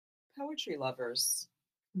Poetry lovers,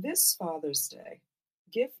 this Father's Day,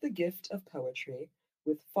 give the gift of poetry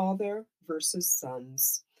with Father versus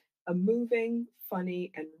Sons, a moving,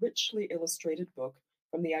 funny, and richly illustrated book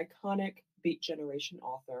from the iconic Beat Generation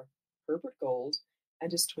author Herbert Gold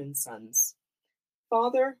and his twin sons.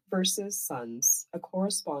 Father versus Sons, a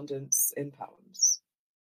correspondence in poems.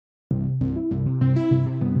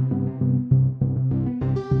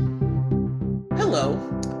 Hello,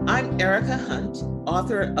 I'm Erica Hunt,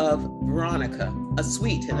 author of Veronica, A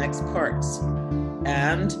Suite in X Parts,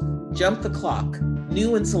 and Jump the Clock,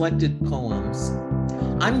 new and selected poems.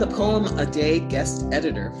 I'm the Poem a Day guest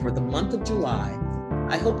editor for the month of July.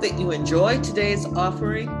 I hope that you enjoy today's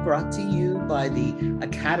offering brought to you by the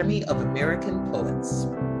Academy of American Poets.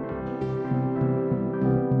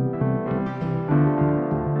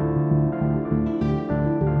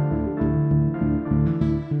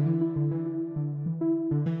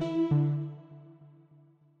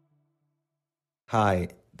 Hi,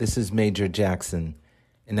 this is Major Jackson,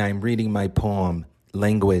 and I'm reading my poem,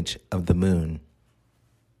 Language of the Moon.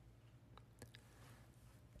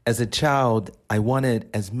 As a child, I wanted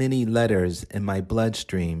as many letters in my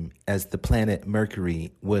bloodstream as the planet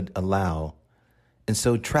Mercury would allow, and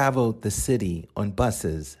so traveled the city on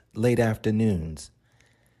buses late afternoons,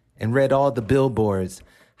 and read all the billboards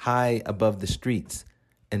high above the streets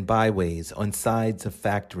and byways on sides of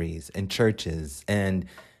factories and churches, and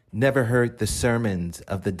never heard the sermons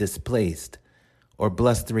of the displaced or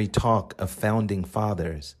blustery talk of founding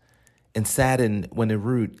fathers, and saddened when a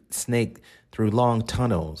route snaked through long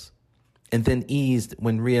tunnels, and then eased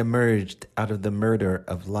when reemerged out of the murder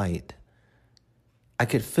of light. I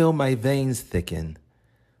could feel my veins thicken,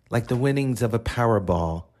 like the winnings of a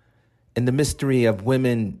Powerball, and the mystery of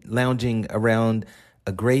women lounging around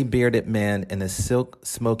a gray-bearded man in a silk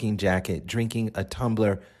smoking jacket drinking a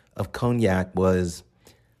tumbler of cognac was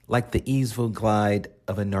like the easeful glide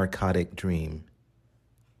of a narcotic dream.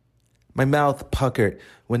 My mouth puckered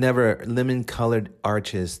whenever lemon-colored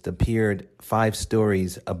arches appeared 5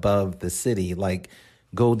 stories above the city like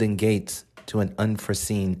golden gates to an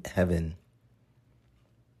unforeseen heaven.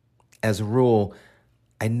 As a rule,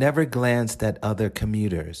 I never glanced at other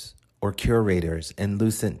commuters or curators in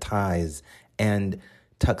lucent ties and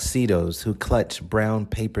tuxedos who clutched brown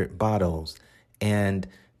papered bottles and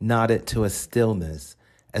nodded to a stillness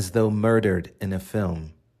as though murdered in a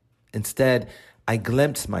film. Instead, I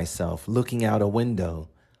glimpsed myself looking out a window,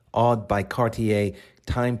 awed by Cartier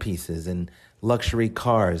timepieces and luxury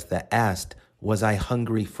cars that asked, was I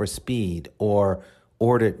hungry for speed, or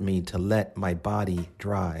ordered me to let my body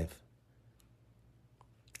drive.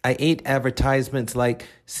 I ate advertisements like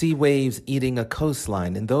sea waves eating a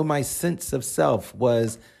coastline, and though my sense of self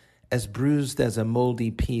was as bruised as a moldy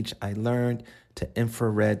peach, I learned to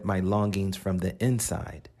infrared my longings from the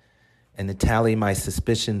inside and to tally my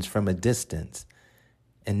suspicions from a distance.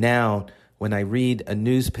 And now, when I read a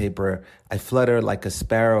newspaper, I flutter like a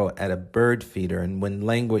sparrow at a bird feeder, and when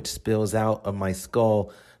language spills out of my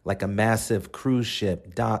skull like a massive cruise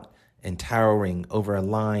ship docked and towering over a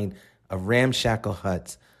line of ramshackle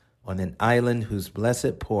huts on an island whose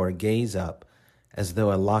blessed poor gaze up as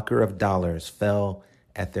though a locker of dollars fell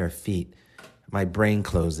at their feet, my brain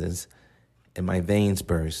closes and my veins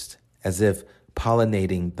burst, as if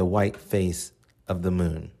pollinating the white face of the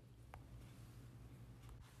moon.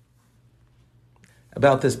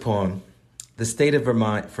 About this poem, the state of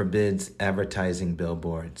Vermont forbids advertising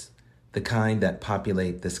billboards, the kind that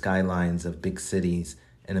populate the skylines of big cities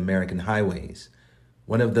and American highways,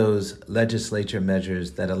 one of those legislature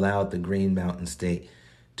measures that allowed the Green Mountain State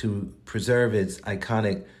to preserve its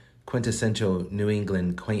iconic quintessential New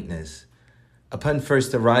England quaintness. Upon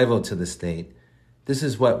first arrival to the state, this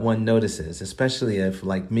is what one notices, especially if,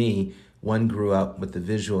 like me, one grew up with the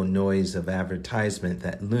visual noise of advertisement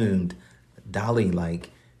that loomed dolly-like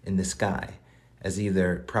in the sky as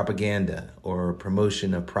either propaganda or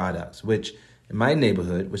promotion of products, which in my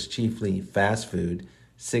neighborhood was chiefly fast food,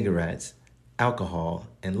 cigarettes, alcohol,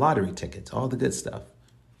 and lottery tickets, all the good stuff.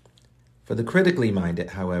 For the critically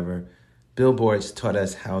minded, however, billboards taught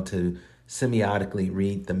us how to semiotically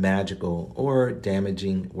read the magical or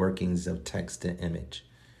damaging workings of text to image,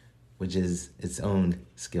 which is its own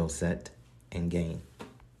skill set and game.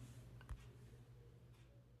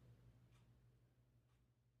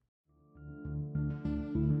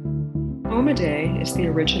 Poem a Day is the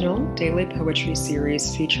original daily poetry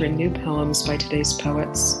series featuring new poems by today's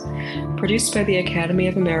poets. Produced by the Academy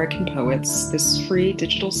of American Poets, this free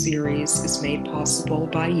digital series is made possible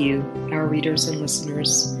by you, our readers and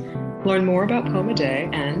listeners. Learn more about Poem a Day,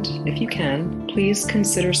 and if you can, please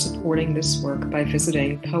consider supporting this work by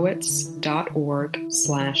visiting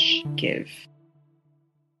poets.org/give.